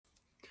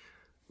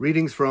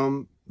Readings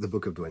from the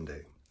Book of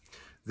Duende.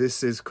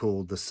 This is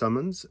called The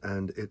Summons,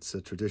 and it's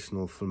a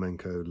traditional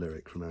flamenco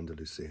lyric from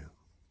Andalusia.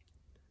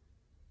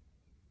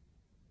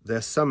 They're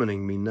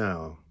summoning me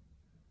now.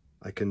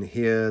 I can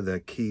hear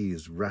their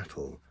keys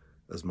rattle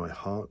as my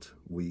heart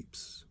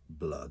weeps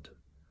blood.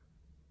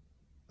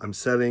 I'm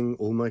selling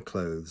all my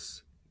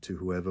clothes to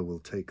whoever will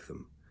take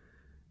them.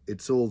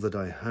 It's all that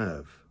I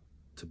have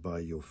to buy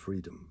your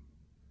freedom.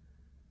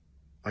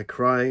 I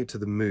cry to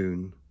the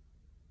moon,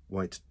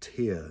 white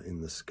tear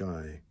in the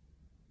sky,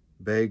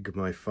 beg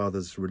my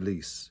father's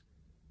release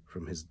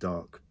from his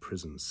dark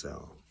prison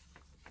cell.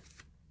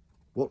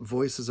 What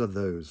voices are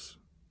those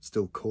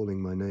still calling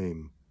my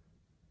name?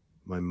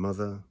 My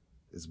mother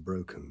is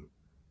broken,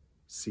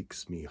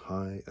 seeks me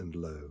high and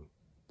low.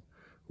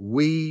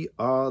 We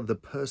are the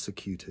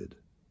persecuted,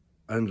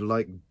 and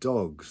like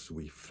dogs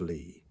we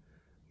flee,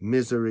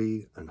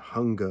 misery and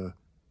hunger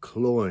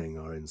clawing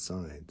our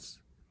insides.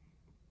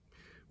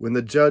 When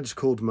the judge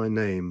called my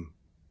name,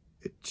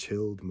 it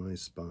chilled my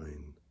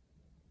spine.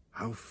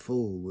 How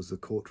full was the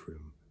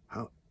courtroom,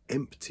 how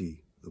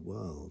empty the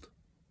world.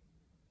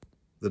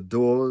 The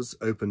doors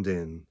opened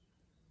in,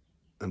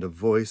 and a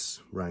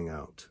voice rang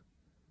out.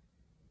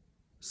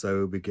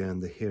 So began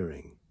the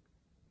hearing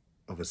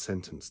of a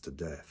sentence to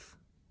death.